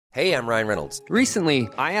Hey, I'm Ryan Reynolds. Recently,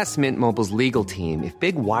 I asked Mint Mobile's legal team if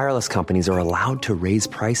big wireless companies are allowed to raise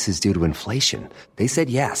prices due to inflation. They said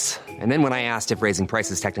yes. And then when I asked if raising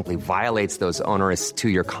prices technically violates those onerous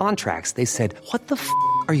two-year contracts, they said, "What the f***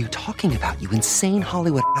 are you talking about, you insane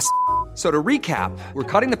Hollywood ass?" So to recap, we're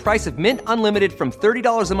cutting the price of Mint Unlimited from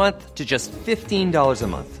 $30 a month to just $15 a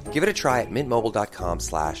month. Give it a try at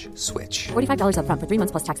mintmobile.com/switch. $45 up front for 3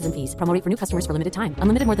 months plus taxes and fees. Promo rate for new customers for limited time.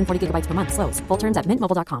 Unlimited more than 40 gigabytes per month. Slows full terms at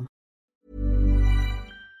mintmobile.com.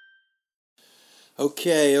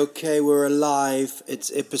 Okay, we're alive.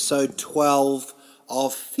 It's episode 12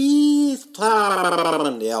 of Fifth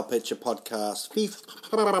Time, the Al Pitcher podcast. Fifth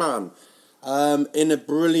Time. In a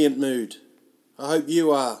brilliant mood. I hope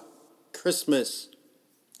you are. Christmas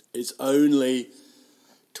is only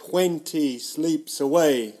 20 sleeps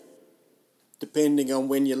away, depending on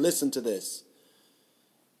when you listen to this.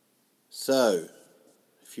 So,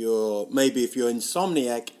 if you're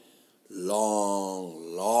insomniac,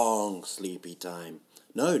 long sleepy time.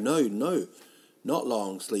 No, not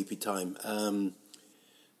long sleepy time.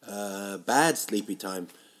 Bad sleepy time.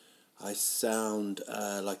 I sound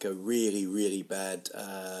like a really bad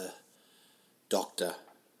doctor.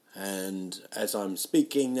 And as I'm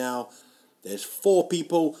speaking now, there's 4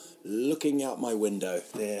 people looking out my window.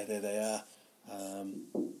 There they are.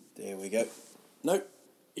 There we go. Nope,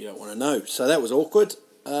 you don't want to know. So that was awkward.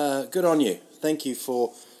 Good on you. Thank you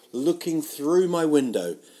for looking through my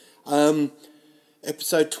window.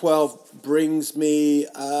 Episode 12 brings me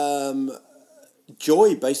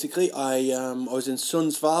joy, basically. I was in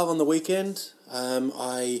Sundsvall on the weekend.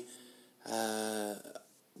 I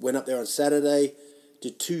went up there on Saturday.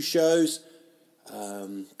 Did 2 shows,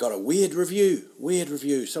 got a weird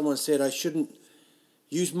review. Someone said I shouldn't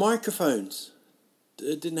use microphones.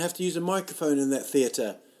 Didn't have to use a microphone in that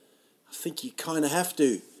theatre. I think you kind of have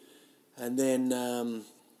to. And then,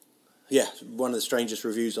 one of the strangest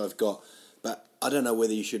reviews I've got. But I don't know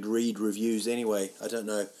whether you should read reviews anyway. I don't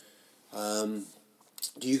know.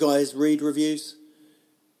 Do you guys read reviews?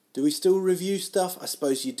 Do we still review stuff? I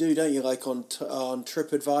suppose you do, don't you? Like on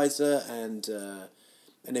TripAdvisor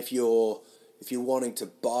and if you're wanting to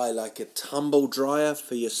buy like a tumble dryer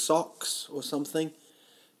for your socks or something.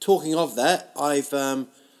 Talking of that, I've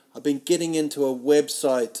been getting into a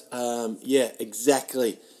website.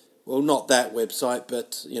 Exactly. Well, not that website,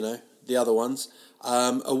 but the other ones.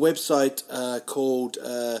 A website called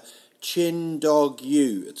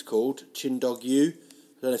Chindog-U. It's called Chindog-U. I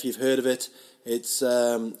don't know if you've heard of it. It's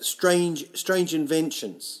strange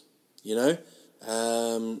inventions.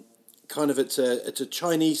 It's a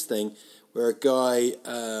Chinese thing where a guy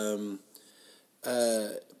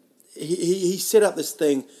he set up this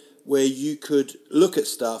thing where you could look at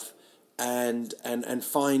stuff and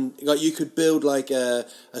find, like, you could build like a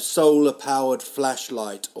solar powered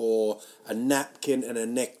flashlight or a napkin and a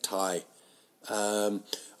necktie. I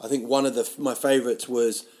think one of my favourites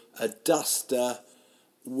was a duster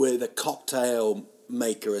with a cocktail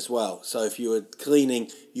maker as well. So if you were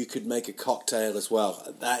cleaning, you could make a cocktail as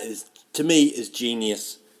well. That is, to me, is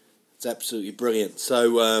genius. It's absolutely brilliant.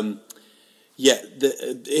 So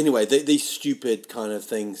these stupid kind of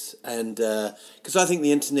things, and because I think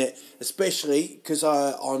the internet, especially because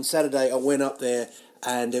on Saturday I went up there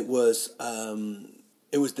and it was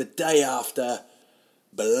the day after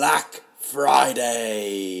Black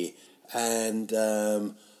Friday, and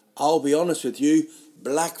I'll be honest with you,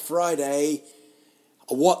 Black Friday,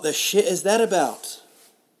 what the shit is that about?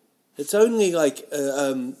 It's only like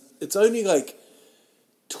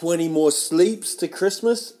 20 more sleeps to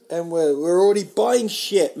Christmas, and we're already buying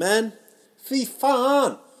shit, man. Fy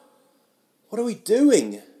fan. What are we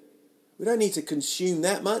doing? We don't need to consume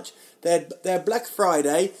that much. They had Black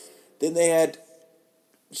Friday, then they had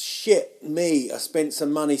I spent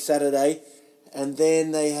some money Saturday, and then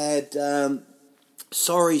they had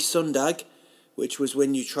Sorry Sundag, which was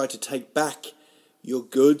when you try to take back your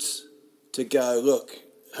goods to go, look,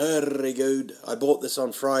 very good, I bought this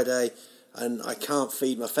on Friday and I can't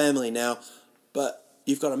feed my family now, but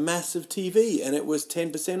you've got a massive TV and it was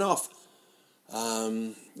 10% off.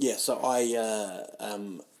 So I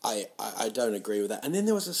don't agree with that. And then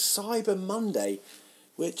there was a Cyber Monday,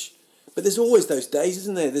 but there's always those days,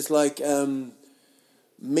 isn't there? There's like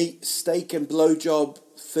meat, steak and blowjob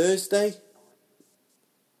Thursday.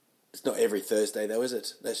 It's not every Thursday though, is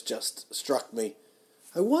it? That's just struck me.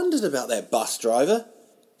 I wondered about that bus driver.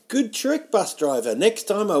 Good trick, bus driver. Next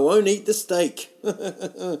time I won't eat the steak.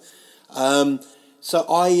 So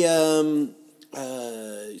I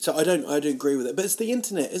don't agree with it. But it's the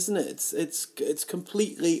internet, isn't it? It's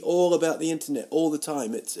completely all about the internet all the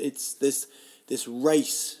time. It's this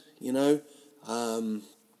race, you know.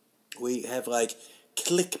 We have like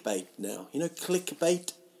clickbait now. You know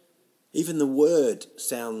clickbait? Even the word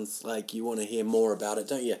sounds like you want to hear more about it,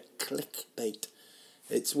 don't you? Clickbait.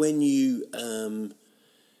 It's when you...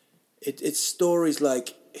 It's stories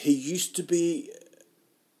like, he used to be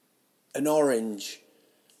an orange,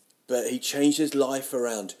 but he changed his life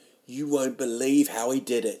around. You won't believe how he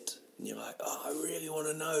did it. And you're like, oh, I really want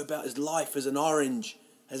to know about his life as an orange,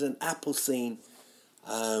 as an apple scene.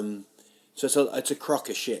 So it's a crock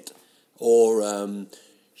of shit. Or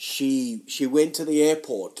she went to the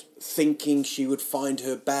airport thinking she would find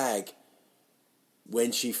her bag.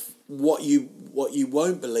 When what you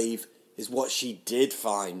won't believe is what she did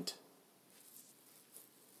find.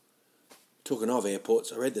 Talking of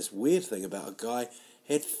airports, I read this weird thing about a guy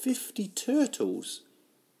who had 50 turtles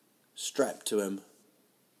strapped to him.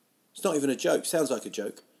 It's not even a joke. Sounds like a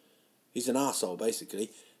joke. He's an arsehole, basically.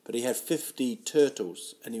 But he had 50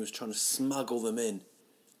 turtles, and he was trying to smuggle them in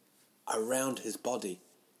around his body.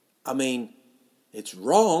 I mean, it's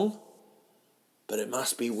wrong, but it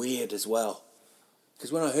must be weird as well.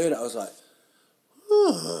 Because when I heard it, I was like,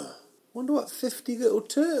 wonder what 50 little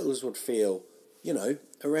turtles would feel, you know,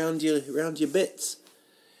 around your bits.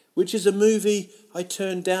 Which is a movie I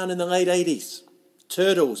turned down in the late 80s.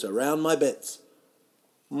 Turtles around my bits.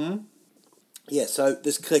 Yeah, so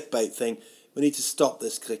this clickbait thing, we need to stop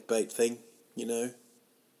this clickbait thing, you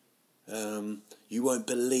know. You won't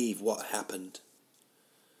believe what happened.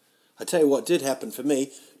 I tell you what did happen for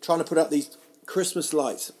me, trying to put up these Christmas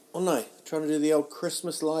lights. Oh no, trying to do the old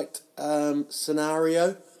Christmas light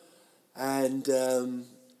scenario. And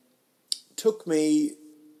took me,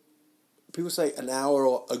 people say an hour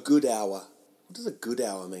or a good hour. What does a good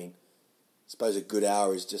hour mean? I suppose a good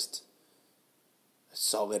hour is just a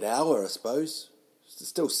solid hour, I suppose. It's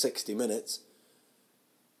still 60 minutes.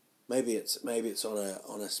 Maybe it's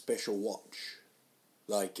on a special watch,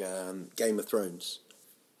 like Game of Thrones.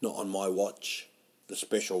 Not on my watch, the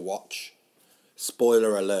special watch.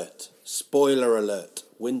 Spoiler alert. Spoiler alert.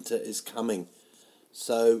 Winter is coming.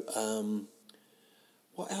 So,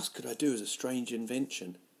 what else could I do as a strange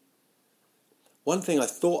invention? One thing I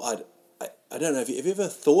thought I don't know, have you ever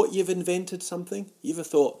thought you've invented something? You ever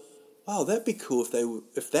thought, wow, that'd be cool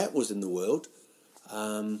if that was in the world?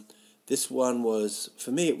 This one was,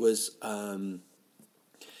 for me it was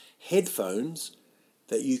headphones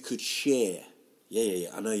that you could share. Yeah,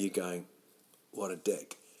 I know you're going, what a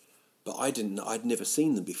dick. But I'd never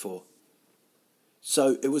seen them before.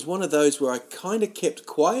 So it was one of those where I kind of kept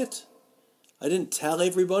quiet. I didn't tell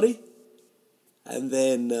everybody. And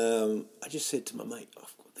then I just said to my mate, I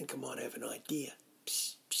think I might have an idea.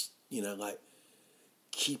 Psst, psst. You know, like,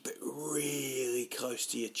 keep it really close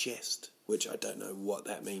to your chest, which I don't know what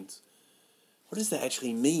that means. What does that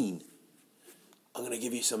actually mean? I'm going to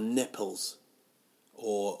give you some nipples.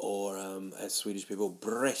 Or as Swedish people,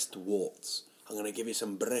 breast warts. I'm going to give you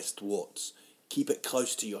some breast warts. Keep it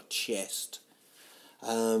close to your chest.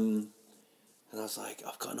 And I was like,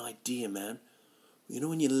 I've got an idea, man. You know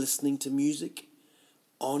when you're listening to music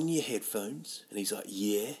on your headphones? And he's like,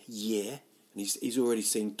 yeah. And he's already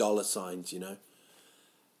seen dollar signs, you know.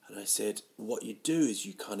 And I said, what you do is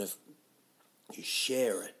you you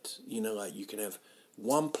share it. You know, like you can have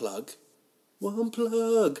one plug,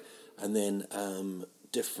 and then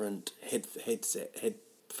different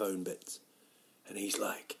headphone bits. And he's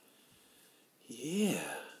like, yeah.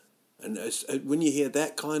 And when you hear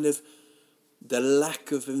that kind of, the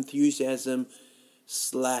lack of enthusiasm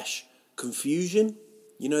 / confusion,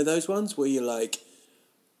 you know those ones where you're like,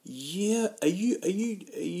 yeah, are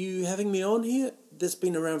you having me on here? That's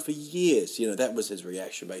been around for years. You know, that was his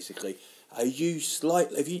reaction basically. Are you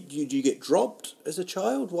did you get dropped as a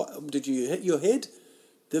child? What did you hit your head?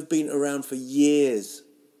 They've been around for years.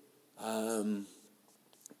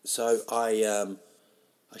 So I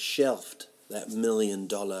shelved that $1 million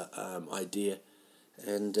idea,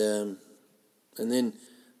 and then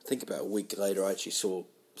I think about a week later, I actually saw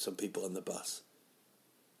some people on the bus,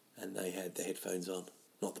 and they had the headphones on.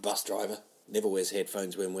 Not the bus driver. Never wears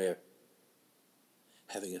headphones when we're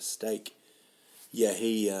having a steak. Yeah,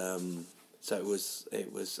 he. So it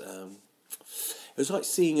was like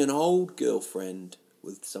seeing an old girlfriend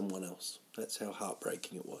with someone else. That's how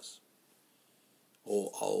heartbreaking it was.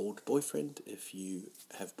 Or old boyfriend if you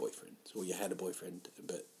have boyfriends, or you had a boyfriend.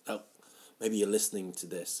 But maybe you're listening to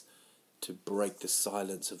this to break the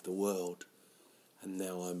silence of the world, and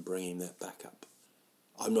now I'm bringing that back up.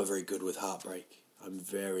 I'm not very good with heartbreak. I'm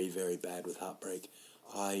very, very bad with heartbreak.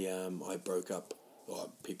 I broke up,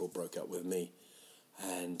 or people broke up with me,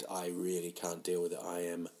 and I really can't deal with it. I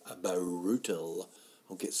am brutal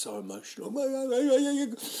I'll get so emotional. I'm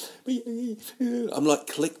like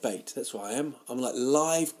clickbait. That's what I am. I'm like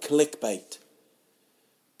live clickbait.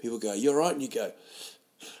 People go, "You're right," and you go,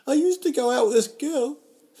 "I used to go out with this girl,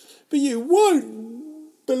 but you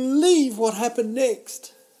won't believe what happened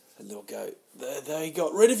next." And they'll go, "They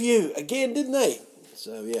got rid of you again, didn't they?"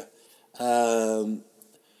 So yeah.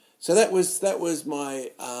 So that was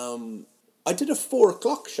my. I did a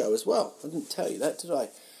 4:00 show as well. I didn't tell you that, did I?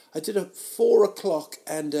 I did a 4:00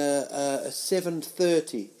 and a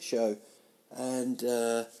 7:30 show, and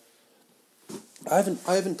I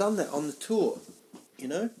haven't done that on the tour. You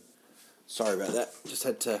know, sorry about that. Just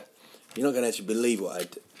had to. You're not going to actually believe what I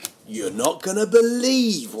did. You're not going to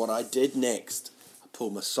believe what I did next. I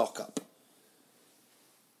pulled my sock up.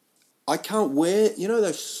 I can't wear. You know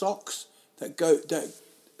those socks that goats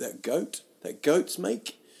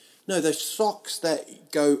make. No, those socks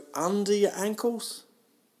that go under your ankles.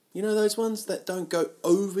 You know those ones that don't go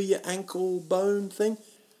over your ankle bone thing?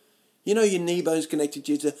 You know your knee bone's connected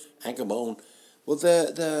to your ankle bone. Well,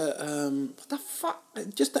 what the fuck?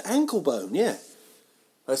 Just the ankle bone, yeah.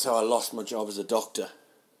 That's how I lost my job as a doctor.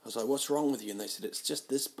 I was like, "What's wrong with you?" And they said, "It's just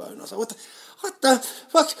this bone." I was like, what the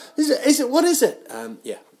fuck is it? What is it?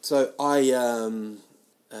 Yeah. So I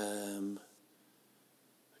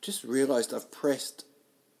just realised I've pressed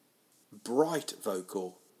bright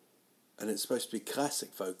vocal, and it's supposed to be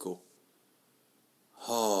classic vocal.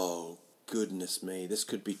 Oh, goodness me. This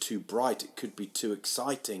could be too bright. It could be too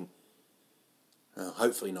exciting.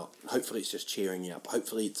 Hopefully not. Hopefully it's just cheering you up.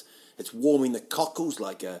 Hopefully it's warming the cockles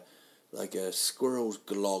like a squirrel's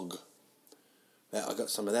glog. I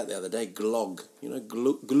got some of that the other day. Glog. You know,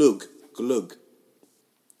 glug.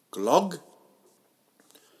 Glog?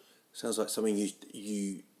 Sounds like something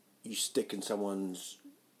you stick in someone's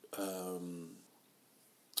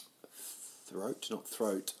throat, not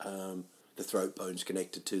throat. The throat bone's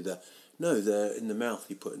connected to in the mouth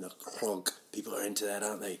you put in the clog. People are into that,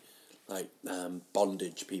 aren't they? Like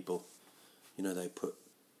bondage people. You know,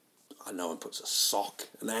 no one puts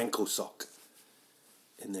an ankle sock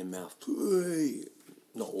in their mouth.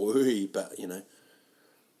 Not but you know.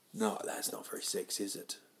 No, that's not very sexy, is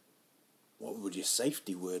it? What would your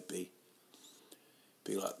safety word be?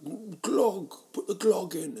 Be like, glog, put the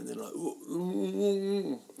glog in, and then like,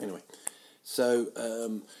 anyway. So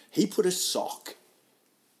he put a sock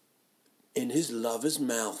in his lover's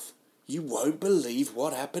mouth. You won't believe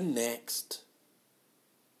what happened next.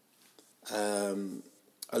 A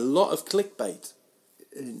lot of clickbait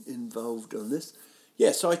involved on this.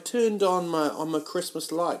 Yeah, so I turned on my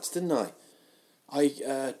Christmas lights, didn't I?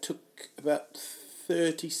 I took about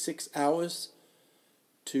 36 hours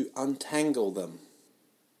to untangle them.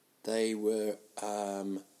 They were,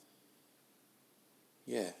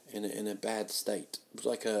 in a bad state. It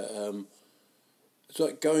was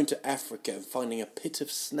like going to Africa and finding a pit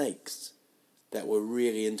of snakes that were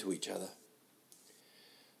really into each other.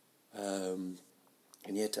 And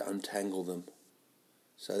you had to untangle them.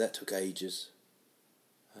 So that took ages.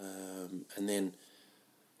 And then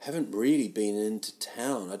haven't really been into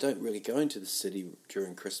town. I don't really go into the city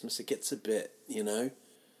during Christmas. It gets a bit, it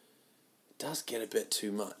does get a bit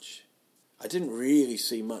too much. I didn't really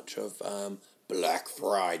see much of Black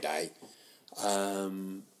Friday.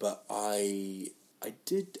 But I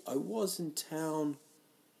was in town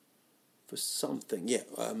for something. Yeah,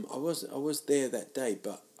 I was there that day,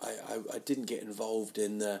 but I didn't get involved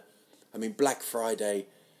in Black Friday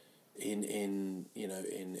in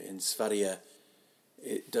Sverige.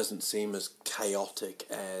 It doesn't seem as chaotic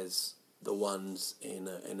as the ones in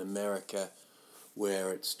America,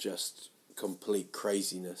 where it's just complete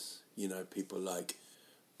craziness. You know, people like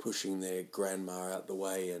pushing their grandma out the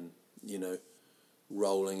way and,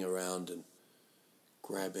 rolling around and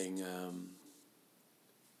grabbing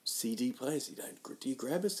CD players. Do you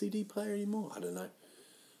grab a CD player anymore? I don't know.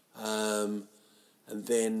 And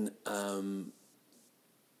then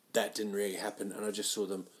that didn't really happen, and I just saw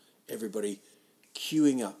everybody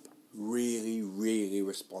queuing up really, really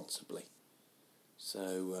responsibly.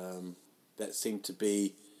 So that seemed to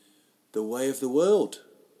be the way of the world.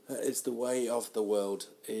 That is the way of the world,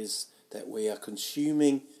 is that we are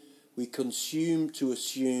consuming. We consume to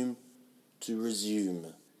assume to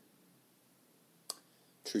resume.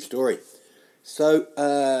 True story. So,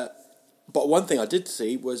 but one thing I did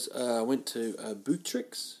see was I went to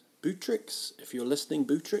Bootrix. Bootrix, if you're listening,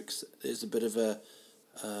 Bootrix, there's a bit of a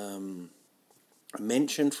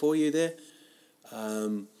mention for you there.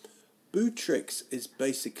 Bootrix is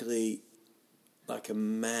basically like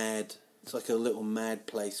it's like a little mad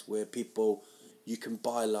place where you can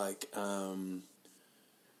buy like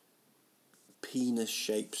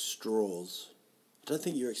penis-shaped straws. I don't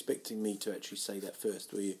think you're expecting me to actually say that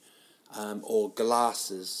first, were you? Or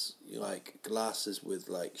glasses, like glasses with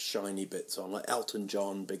like shiny bits on, like Elton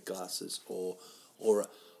John big glasses, or a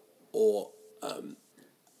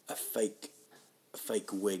fake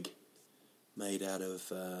wig made out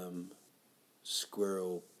of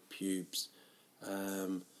squirrel pubes.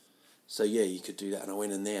 So yeah, you could do that, and I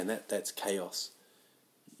went in there, and that's chaos.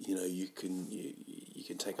 You can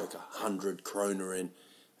take like 100 kroner in,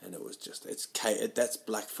 and it was just that's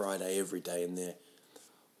Black Friday every day in there.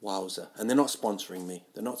 Wowza. And they're not sponsoring me.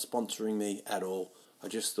 They're not sponsoring me at all. I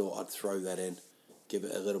just thought I'd throw that in, give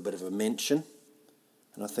it a little bit of a mention.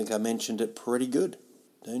 And I think I mentioned it pretty good,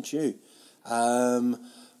 don't you?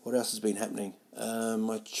 What else has been happening?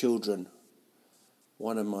 My children.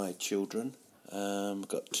 One of my children, I've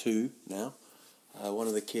got two now. One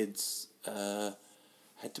of the kids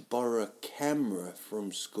had to borrow a camera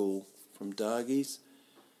from school, from Dargies.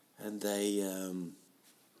 And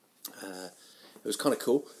it was kind of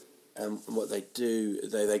cool. And what they do,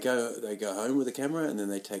 they go home with a camera, and then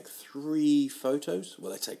they take 3 photos.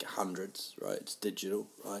 Well, they take hundreds, right? It's digital,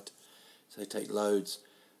 right? So they take loads,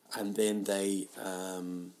 and then they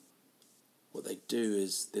what they do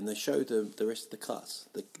is then they show the rest of the class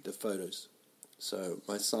the photos. So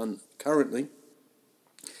my son currently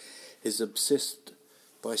is obsessed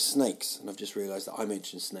by snakes, and I've just realised that I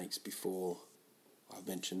mentioned snakes before. I've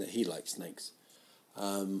mentioned that he likes snakes.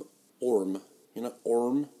 Orm. You know,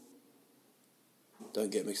 orm? Don't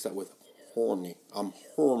get mixed up with horny. I'm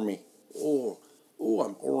horny. Oh,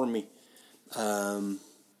 I'm ormy. I'm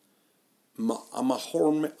a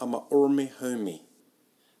ormy homie.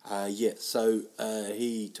 Yeah, so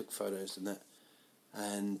he took photos and that.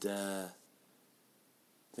 And then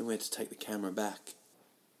we had to take the camera back.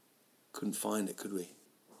 Couldn't find it, could we?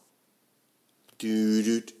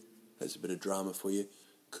 Dude. That's a bit of drama for you.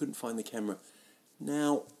 Couldn't find the camera.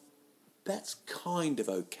 Now, that's kind of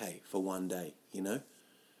okay for one day,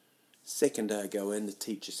 Second day I go in, the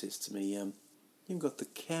teacher says to me, you've got the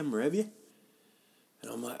camera, have you?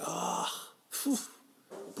 And I'm like,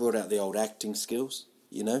 brought out the old acting skills,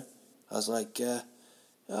 I was like, you're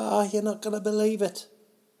not going to believe it.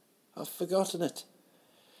 I've forgotten it.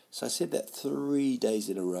 So I said that 3 days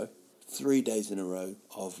in a row. 3 days in a row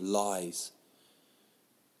of lies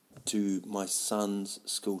to my son's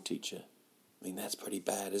school teacher. I mean, that's pretty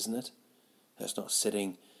bad, isn't it? That's not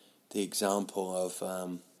setting the example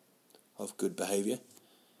of good behaviour.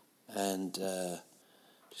 And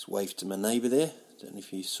just waved to my neighbour there. Don't know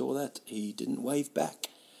if you saw that. He didn't wave back.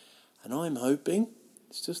 And I'm hoping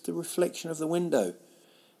it's just the reflection of the window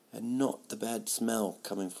and not the bad smell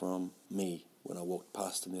coming from me when I walked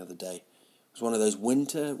past him the other day. It was one of those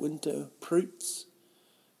winter pruits.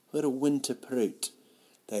 Little winter prut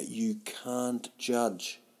that you can't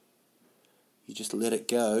judge. You just let it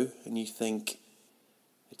go and you think,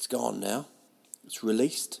 it's gone now. It's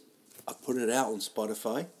released. I put it out on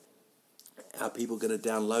Spotify. Are people going to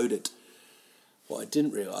download it? What I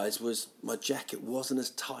didn't realise was my jacket wasn't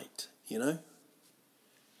as tight, And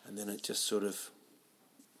then it just sort of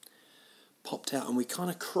popped out and we kind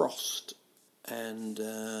of crossed. And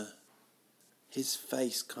his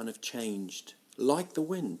face kind of changed, like the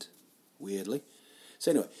wind, weirdly.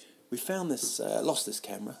 So anyway, we found this, lost this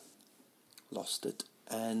camera. Lost it,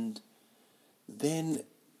 and then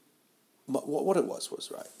what it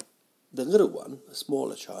was right. The little one, the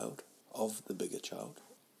smaller child of the bigger child,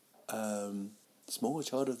 smaller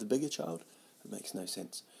child of the bigger child. It makes no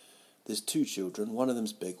sense. There's 2 children. One of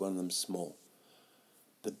them's big, one of them's small.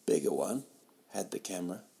 The bigger one had the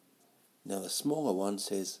camera. Now the smaller one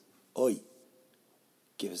says, "Oi,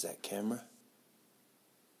 give us that camera."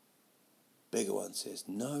 Bigger one says,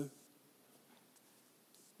 "No."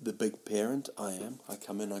 The big parent I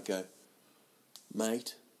come in, I go,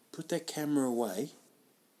 "Mate, put that camera away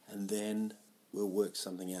and then we'll work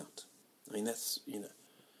something out." I mean, that's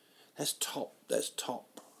top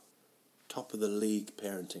of the league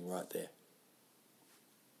parenting right there.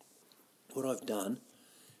 What I've done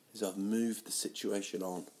is I've moved the situation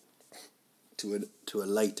on to a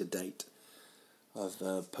later date.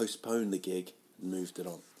 I've postponed the gig and moved it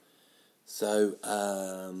on. So,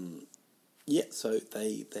 so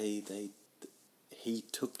he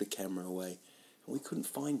took the camera away, and we couldn't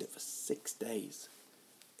find it for 6 days.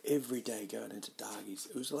 Every day going into Dargies,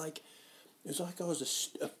 it was like I was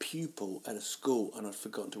a pupil at a school, and I'd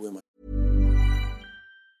forgotten to wear my.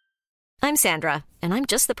 I'm Sandra, and I'm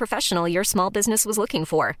just the professional your small business was looking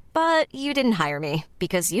for. But you didn't hire me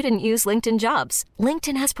because you didn't use LinkedIn Jobs.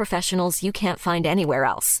 LinkedIn has professionals you can't find anywhere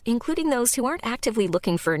else, including those who aren't actively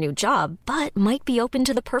looking for a new job, but might be open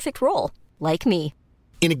to the perfect role, like me.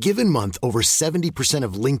 In a given month, over 70%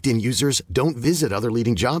 of LinkedIn users don't visit other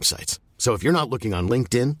leading job sites. So if you're not looking on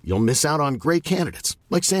LinkedIn, you'll miss out on great candidates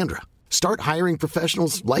like Sandra. Start hiring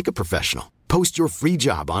professionals like a professional. Post your free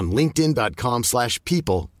job on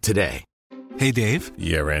linkedin.com/people today. Hey, Dave.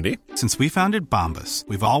 Yeah, Randy. Since we founded Bombas,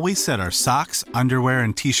 we've always said our socks, underwear,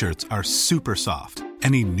 and T-shirts are super soft.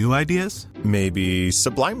 Any new ideas? Maybe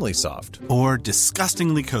sublimely soft. Or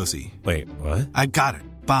disgustingly cozy. Wait, what? I got it.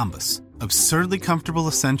 Bombas. Absurdly comfortable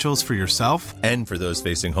essentials for yourself and for those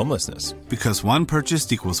facing homelessness. Because one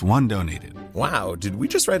purchased equals one donated. Wow, did we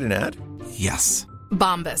just write an ad? Yes.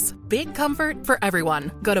 Bombas. Big comfort for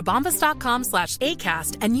everyone. Go to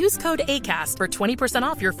bombas.com/ACAST and use code ACAST for 20%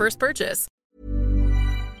 off your first purchase.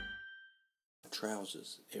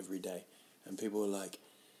 Trousers every day, and people were like,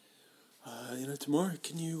 tomorrow,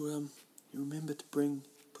 can you remember to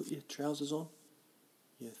put your trousers on?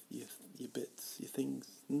 Your bits, your things,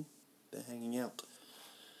 they're hanging out.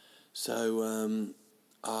 So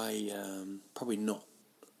I probably not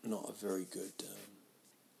a very good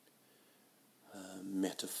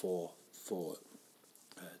metaphor for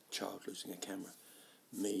a child losing a camera,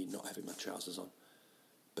 me not having my trousers on.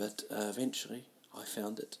 But eventually I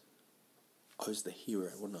found it. I was the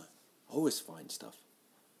hero, wasn't I? I always find stuff.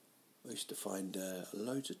 I used to find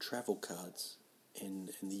loads of travel cards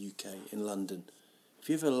in the UK, in London. If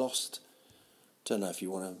you ever lost, don't know if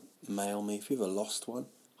you want to mail me, if you ever lost one,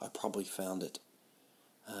 I probably found it.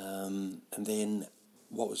 And then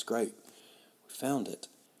what was great, we found it,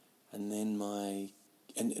 and then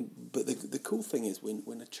but the cool thing is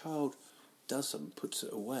when a child does something, puts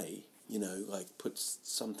it away, puts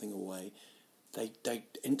something away, they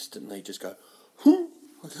instantly just go,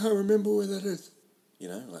 I can't remember where that is.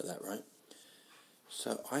 Like that, right?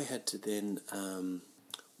 So I had to then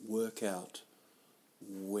work out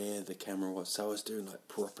where the camera was. So I was doing like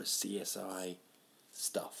proper CSI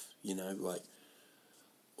stuff, we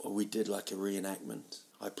did like a reenactment.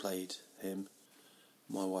 I played him.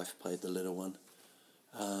 My wife played the little one.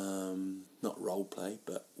 Not role play,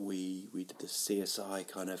 but we did the CSI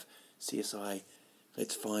kind of CSI.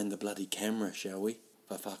 Let's find the bloody camera, shall we?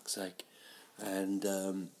 For fuck's sake. And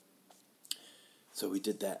so we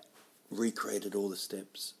did that, recreated all the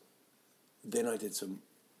steps. Then I did some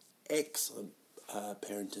excellent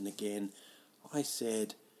parenting again. I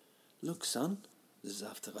said, look, son, this is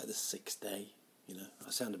after like the 6th day.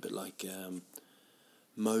 I sound a bit like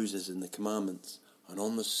Moses in the Commandments. And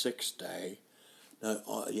on the 6th day,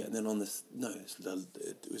 and then on the,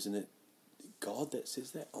 wasn't it God that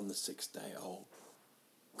says that? On the 6th day, I'll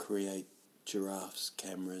create giraffes,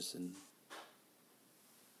 cameras, and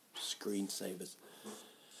screensavers.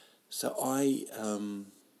 So I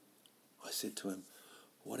said to him,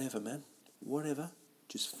 whatever, man, whatever,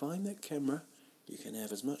 just find that camera. You can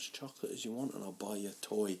have as much chocolate as you want, and I'll buy you a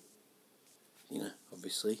toy.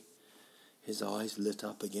 Obviously, his eyes lit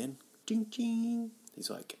up again. Ching, ching. He's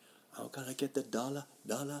like, I've got to get the dollar.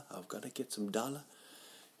 I've got to get some dollar.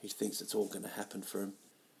 He thinks it's all going to happen for him,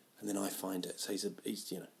 and then I find it. So he's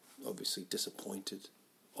obviously disappointed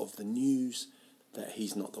of the news that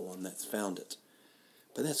he's not the one that's found it.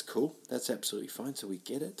 But that's cool. That's absolutely fine. So we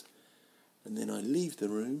get it, and then I leave the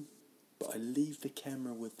room, but I leave the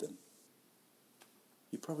camera with them.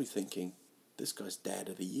 You're probably thinking, this guy's dad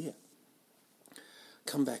of the year.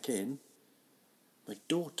 Come back in. My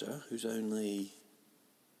daughter, who's only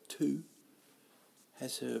 2,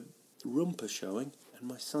 has her Roomba showing, and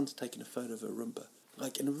my son's taking a photo of her Roomba,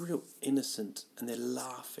 like in a real innocent, and they're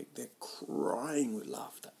laughing, they're crying with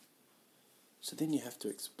laughter. So then you have to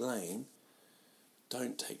explain,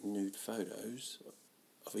 don't take nude photos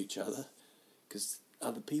of each other, because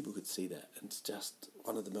other people could see that, and it's just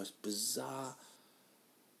one of the most bizarre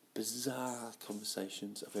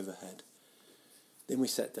conversations I've ever had. Then we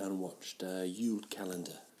sat down and watched Yule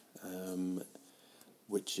Calendar,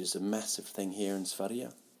 which is a massive thing here in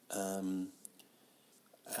Sverige. A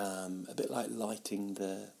bit like lighting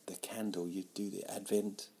the candle. You do the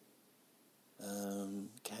Advent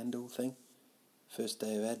candle thing, first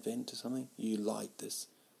day of Advent or something. You light this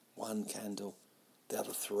one candle, the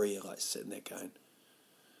other 3 are like sitting there going,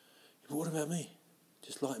 but what about me?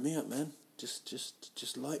 Just light me up, man.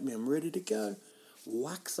 Just light me. I'm ready to go.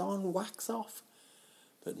 Wax on, wax off.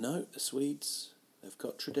 But no, the Swedes, they've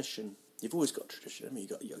got tradition. You've always got tradition. I mean,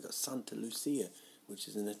 you've got Santa Lucia, which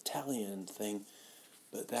is an Italian thing,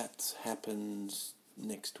 but that happens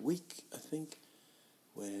next week, I think,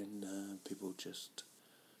 when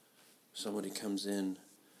somebody comes in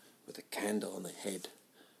with a candle on their head,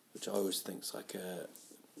 which I always think's like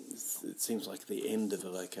it seems like the end of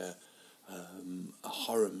a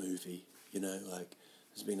horror movie, like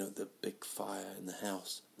there's been the big fire in the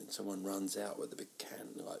house, and someone runs out with a big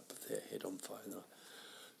can, like with their head on fire, and they're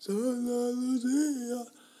like,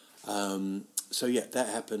 so yeah, that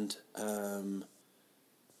happened.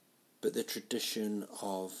 But the tradition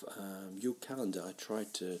of Yule calendar, I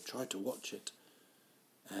tried to watch it,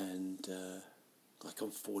 and like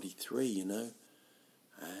I'm 43, you know,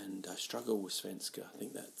 and I struggle with Svenska. I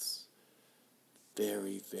think that's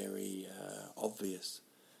very, very obvious.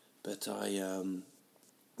 But I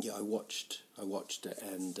watched it,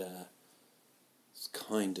 and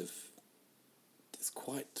it's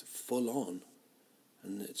quite full on,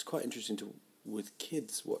 and it's quite interesting with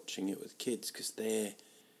kids, watching it with kids, because they're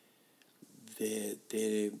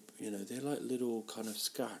like little kind of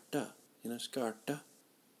skarta,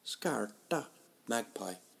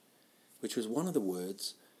 magpie, which was one of the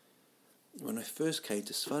words when I first came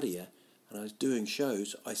to Sverige and I was doing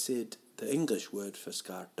shows. I said the English word for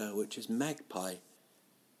skarta, which is magpie,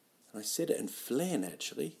 and I said it in Flen,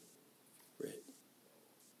 actually.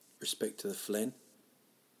 Respect to the Flen.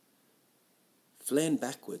 Flen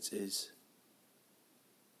backwards is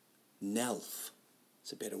Nelf.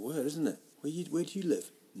 It's a better word, isn't it? Where do you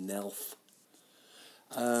live? Nelf.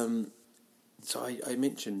 So I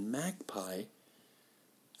mentioned magpie,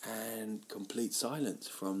 and complete silence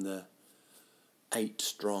from the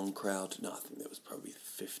 8-strong crowd. No, I think there was probably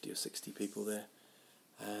 50 or 60 people there.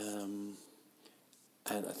 And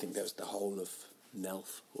I think that was the whole of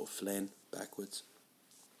Nelf, or Flen backwards.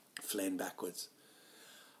 Flen backwards.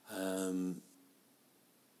 And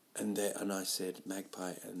I said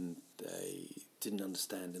magpie, and they didn't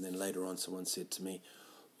understand. And then later on, someone said to me,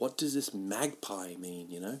 "What does this magpie mean?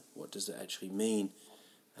 You know, what does it actually mean?"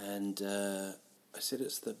 And I said,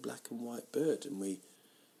 "It's the black and white bird." And we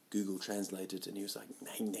Google translated, and he was like,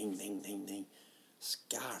 "Ning,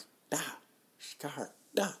 skarta."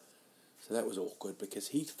 So that was awkward, because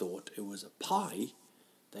he thought it was a pie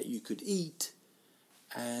that you could eat,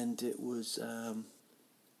 and it was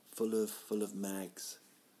full of mags.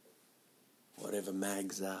 Whatever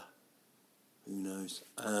mags are, who knows?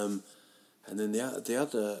 And then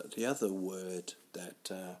the other word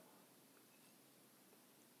that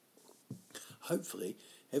hopefully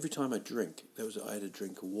every time I drink, I had a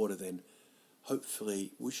drink of water then.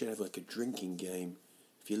 Hopefully we should have like a drinking game.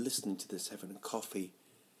 If you're listening to this, having a coffee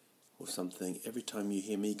or something, every time you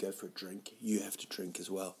hear me go for a drink, you have to drink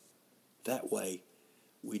as well. That way,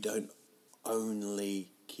 we don't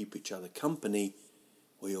only keep each other company,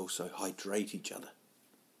 we also hydrate each other.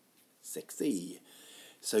 Sexy.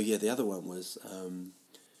 So yeah, the other one was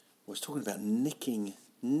talking about nicking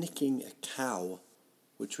a cow,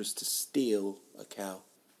 which was to steal a cow.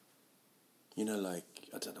 You know, like,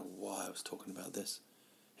 I don't know why I was talking about this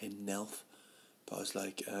in Nelf, but I was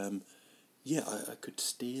like, I could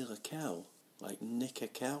steal a cow, like nick a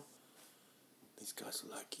cow. These guys are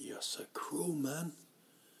like, "You're so cruel, man.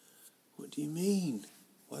 What do you mean?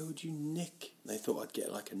 Why would you nick?" They thought I'd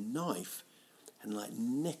get like a knife and like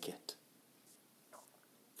nick it.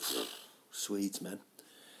 Swedes, man.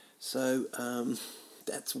 So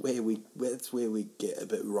that's where we get a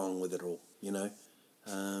bit wrong with it all, you know.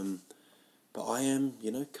 But I am,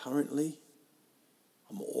 currently,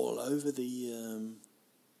 I'm all over the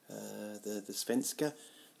Svenska.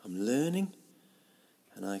 I'm learning,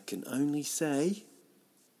 and I can only say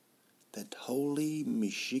that holy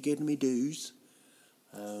Michigan me doos.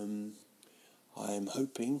 I am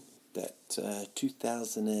hoping that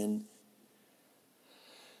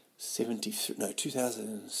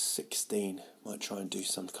 2016 might try and do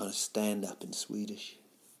some kind of stand-up in Swedish.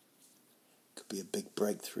 Could be a big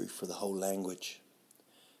breakthrough for the whole language.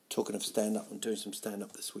 Talking of stand-up, I'm doing some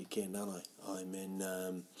stand-up this weekend, aren't I? I'm in,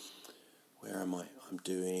 where am I? I'm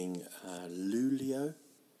doing Luleå,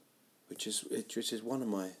 which is one of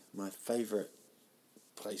my favourite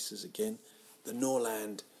places again. The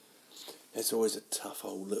Norrland, it's always a tough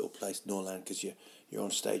old little place, Norrland, because you're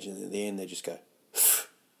on stage and at the end they just go,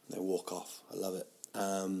 and they walk off. I love it.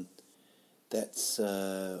 That's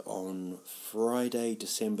on Friday,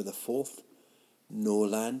 December the 4th,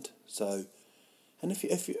 Norrland. So, and if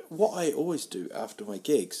you, what I always do after my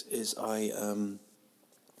gigs is I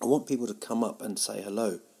want people to come up and say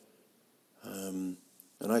hello. And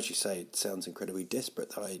I actually say it sounds incredibly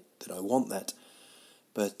desperate that I want that,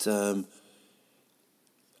 but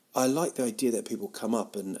I like the idea that people come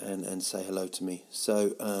up and say hello to me.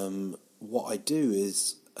 So what I do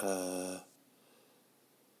is,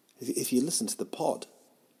 if you listen to the pod,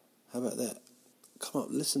 how about that? Come up,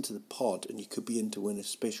 listen to the pod, and you could be in to win a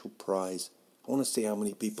special prize. I want to see how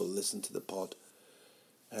many people listen to the pod.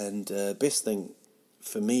 And best thing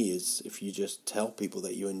for me is if you just tell people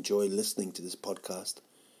that you enjoy listening to this podcast.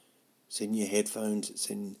 It's in your headphones, it's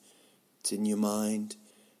in your mind,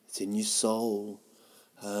 it's in your soul.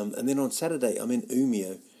 And then on Saturday, I'm in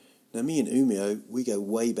Umeå. Now, me and Umeå, we go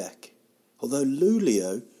way back. Although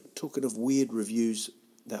Luleå, talking of weird reviews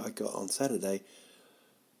that I got on Saturday,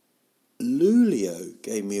 Luleå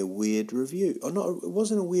gave me a weird review. Or not, it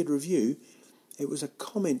wasn't a weird review. It was a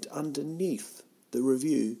comment underneath the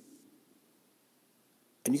review.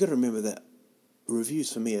 And you got to remember that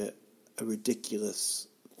reviews for me are ridiculous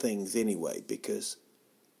things anyway, because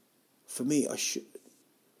for me,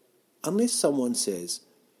 unless someone says,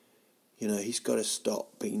 he's got to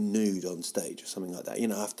stop being nude on stage or something like that,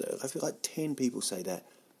 after I feel like 10 people say that,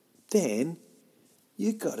 then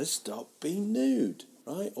you got to stop being nude,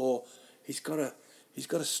 right? Or he's got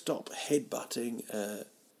to stop headbutting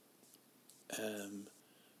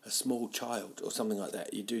a small child or something like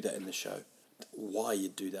that. You do that in the show. Why you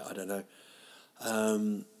do that, I don't know.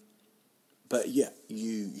 But yeah,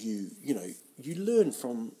 you learn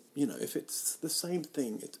from, if it's the same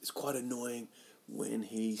thing, it's quite annoying when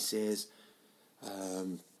he says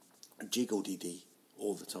jiggle-dee-dee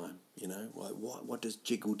all the time, like what does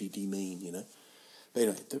jiggle-dee-dee mean, But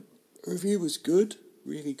anyway, the review was good,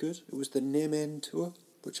 really good. It was the Nemen tour,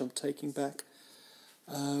 which I'm taking back,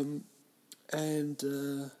 and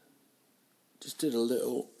just did a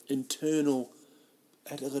little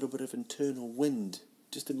had a little bit of internal wind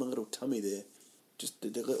just in my little tummy there. Just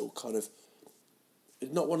did a little kind of,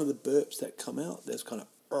 it's not one of the burps that come out, there's kind of,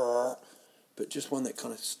 but just one that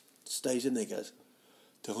kind of stays in there, goes,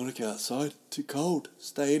 don't want to go outside, too cold,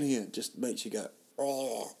 stay in here, just makes you go,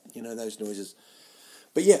 those noises.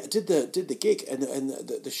 But yeah, did the gig, and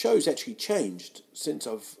the show's actually changed since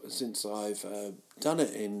I've done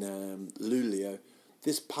it in Luleå.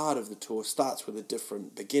 This part of the tour starts with a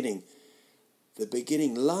different beginning. The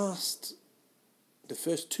beginning the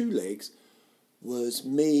first 2 legs was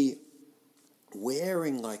me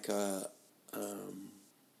wearing like a,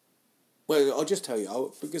 well, I'll just tell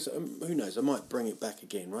you, because who knows, I might bring it back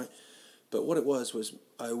again, right? But what it was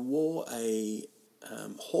I wore a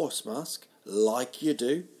horse mask, like you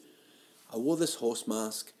do. I wore this horse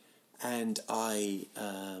mask, and I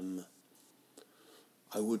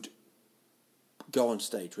would go on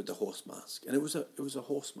stage with the horse mask, and it was a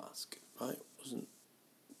horse mask, right? It wasn't,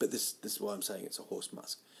 but this is why I'm saying it's a horse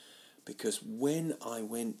mask, because when I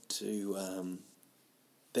went to,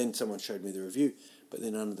 then someone showed me the review, but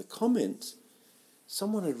then under the comments,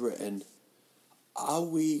 someone had written,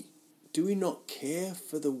 do we not care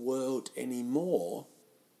for the world anymore?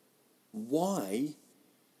 Why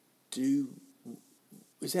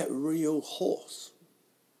is that real horse?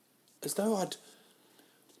 As though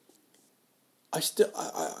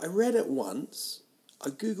I read it once, I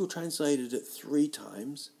Google translated it 3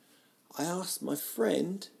 times, I asked my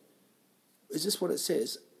friend, is this what it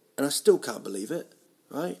says? And I still can't believe it,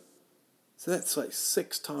 right? So that's like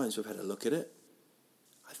 6 times we've had a look at it.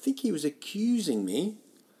 I think he was accusing me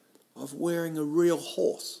of wearing a real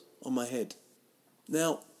horse on my head.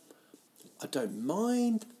 Now, I don't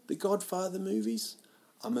mind the Godfather movies.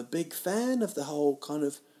 I'm a big fan of the whole kind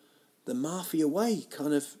of, the mafia way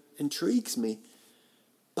kind of intrigues me.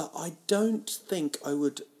 But I don't think I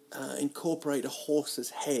would incorporate a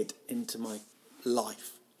horse's head into my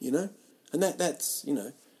life, And that's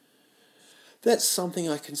that's something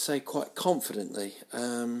I can say quite confidently,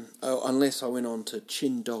 unless I went on to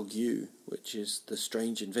Chin Dog U, which is The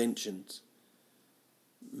Strange Inventions.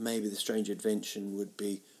 Maybe the strange invention would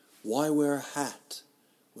be, why wear a hat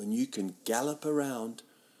when you can gallop around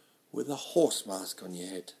with a horse mask on your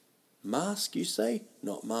head? Mask, you say?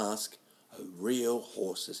 Not mask. A real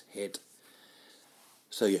horse's head.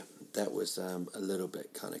 So yeah, that was a little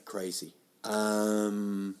bit kind of crazy.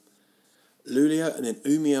 Luleå, and then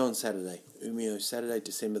Umeå on Saturday. Umeå Saturday,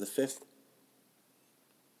 December the 5th.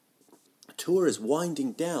 The tour is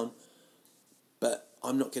winding down, but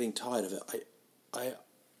I'm not getting tired of it. I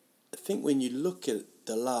think when you look at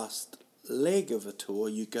the last leg of a tour,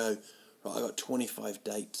 you go, right, I got 25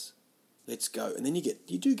 dates. Let's go. And then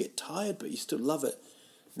you do get tired, but you still love it.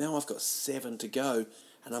 Now I've got 7 to go,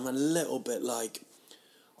 and I'm a little bit like,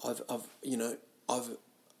 I've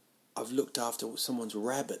looked after someone's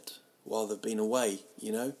rabbit while they've been away,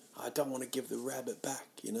 I don't want to give the rabbit back,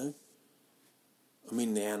 I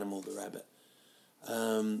mean the animal, the rabbit.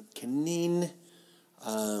 Kanin.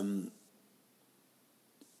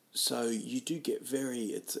 So you do get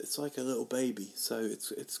it's like a little baby. So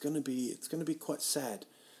it's gonna be quite sad.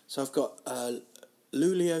 So I've got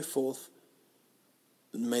Luleå 4th,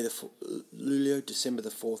 Luleå, December the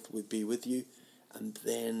 4th would be with you, And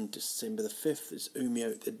then December the 5th is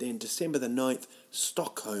Umeå. Then December the 9th,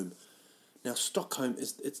 Stockholm. Now Stockholm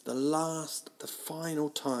it's the final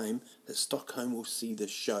time that Stockholm will see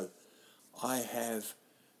this show. I have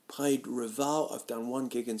played Rival. I've done one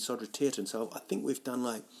gig in Södertälje, so I think we've done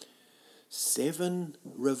like 7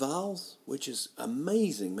 Rivals, which is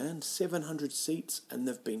amazing, man. 700 seats, and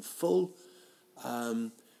they've been full.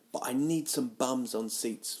 But I need some bums on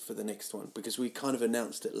seats for the next one, because we kind of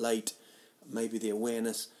announced it late, maybe the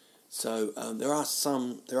awareness. So there are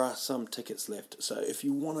some tickets left. So if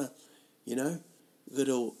you want to,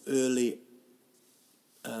 little early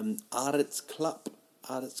Audits Club.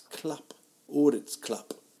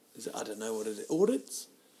 Is it? I don't know what it is. Audits?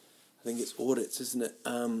 I think it's Audits, isn't it?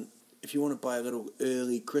 If you want to buy a little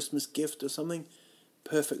early Christmas gift or something,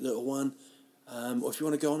 perfect little one. Or if you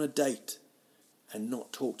want to go on a date and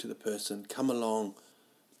not talk to the person, come along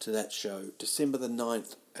to that show, December the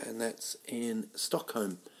 9th, and that's in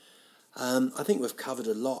Stockholm. I think we've covered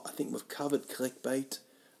a lot. I think we've covered clickbait.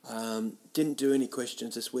 Didn't do any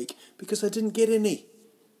questions this week because I didn't get any.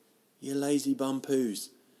 You lazy bum poos.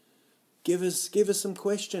 Give us some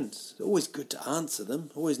questions. Always good to answer them.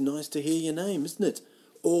 Always nice to hear your name, isn't it?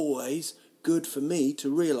 Always good for me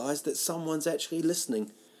to realise that someone's actually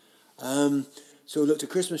listening. So we looked at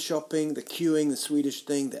Christmas shopping, the queuing, the Swedish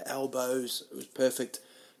thing, the elbows. It was perfect.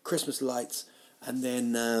 Christmas lights. And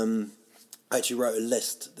then I actually wrote a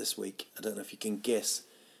list this week. I don't know if you can guess.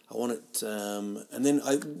 I want it... and then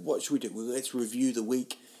what should we do? Well, let's review the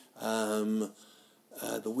week. The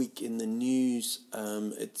week in the news.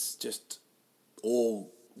 It's just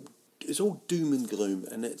all... It's all doom and gloom.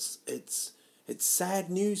 And it's sad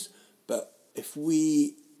news. But if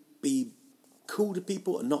we be cool to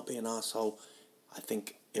people and not be an asshole, I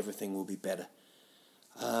think everything will be better.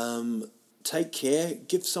 Take care.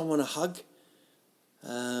 Give someone a hug.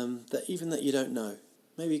 That you don't know.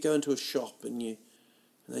 Maybe you go into a shop and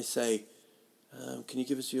they say, "Can you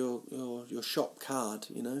give us your shop card?"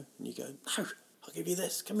 And you go, "No, I'll give you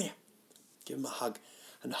this. Come here." Give them a hug,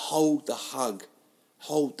 and hold the hug,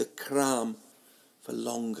 hold the kram for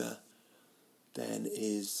longer than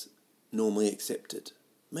is normally accepted.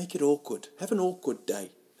 Make it awkward. Have an awkward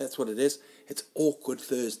day. That's what it is. It's Awkward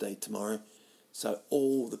Thursday tomorrow. So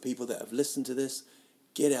all the people that have listened to this,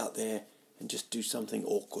 get out there and just do something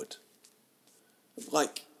awkward.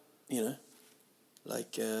 Like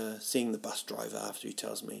seeing the bus driver after he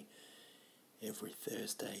tells me every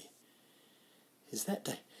Thursday is that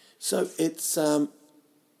day. So it's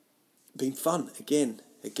been fun. Again,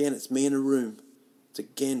 it's me in a room. It's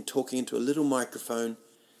again talking into a little microphone,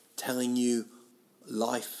 telling you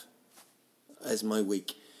life as my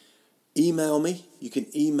week. Email me. You can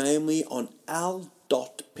email me on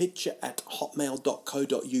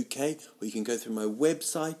al.pitcher@hotmail.co.uk, or you can go through my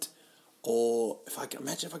website. Or if I got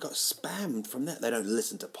spammed from that. They don't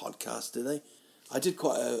listen to podcasts, do they? I did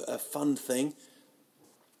quite a fun thing.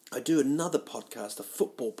 I do another podcast, a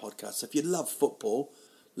football podcast. So if you love football,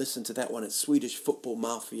 listen to that one. It's Swedish Football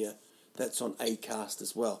Mafia. That's on Acast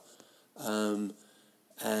as well. I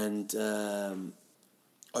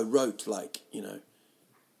wrote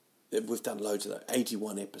we've done loads of that.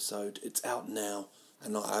 81 episode. It's out now,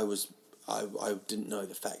 and I didn't know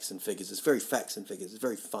the facts and figures. It's very facts and figures. It's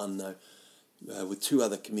very fun though, with 2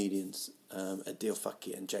 other comedians, Adil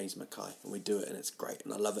Fakir and James Mackay, and we do it, and it's great,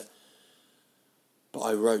 and I love it. But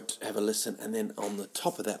I wrote, have a listen, and then on the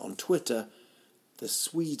top of that, on Twitter, the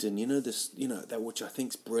Sweden, that which I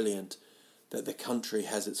think's brilliant, that the country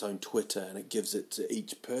has its own Twitter, and it gives it to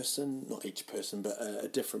each person, not each person, but a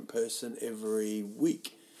different person every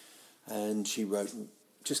week. And she wrote,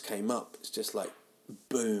 just came up, it's just like,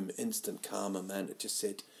 boom, instant karma, man. It just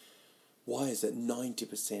said, why is it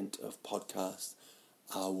 90% of podcasts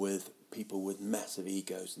are with people with massive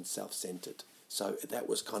egos and self-centered? So that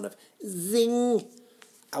was kind of zing,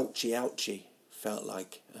 ouchie, felt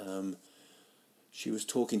like she was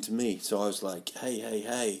talking to me. So I was like,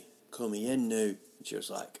 hey, come in now. And she was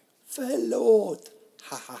like, förlåt,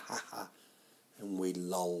 ha. And we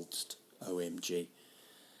lolled, OMG.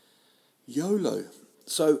 YOLO.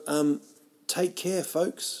 So, take care,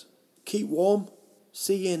 folks. Keep warm.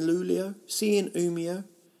 See you in Luleå. See you in Umeå.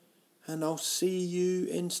 And I'll see you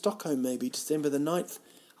in Stockholm maybe December the 9th.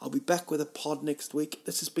 I'll be back with a pod next week.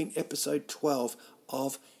 This has been episode 12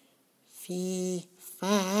 of Fy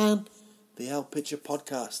Fan, the Al Pitcher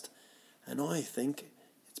podcast. And I think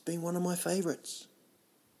it's been one of my favourites.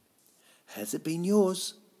 Has it been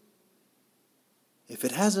yours? If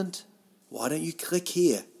it hasn't, why don't you click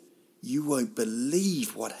here? You won't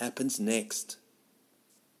believe what happens next.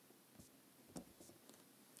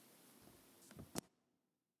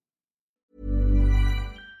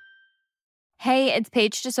 Hey, it's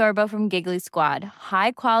Paige DeSorbo from Giggly Squad.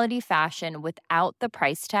 High quality fashion without the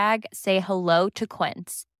price tag. Say hello to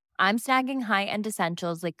Quince. I'm snagging high-end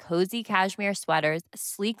essentials like cozy cashmere sweaters,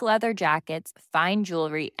 sleek leather jackets, fine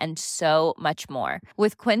jewelry, and so much more.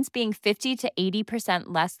 With Quince being 50 to 80%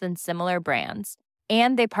 less than similar brands.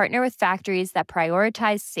 And they partner with factories that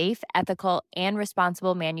prioritize safe, ethical, and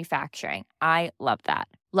responsible manufacturing. I love that.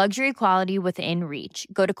 Luxury quality within reach.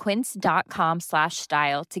 Go to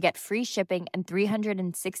quince.com/style to get free shipping and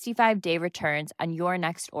 365-day returns on your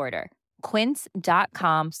next order.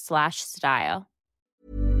 Quince.com/style.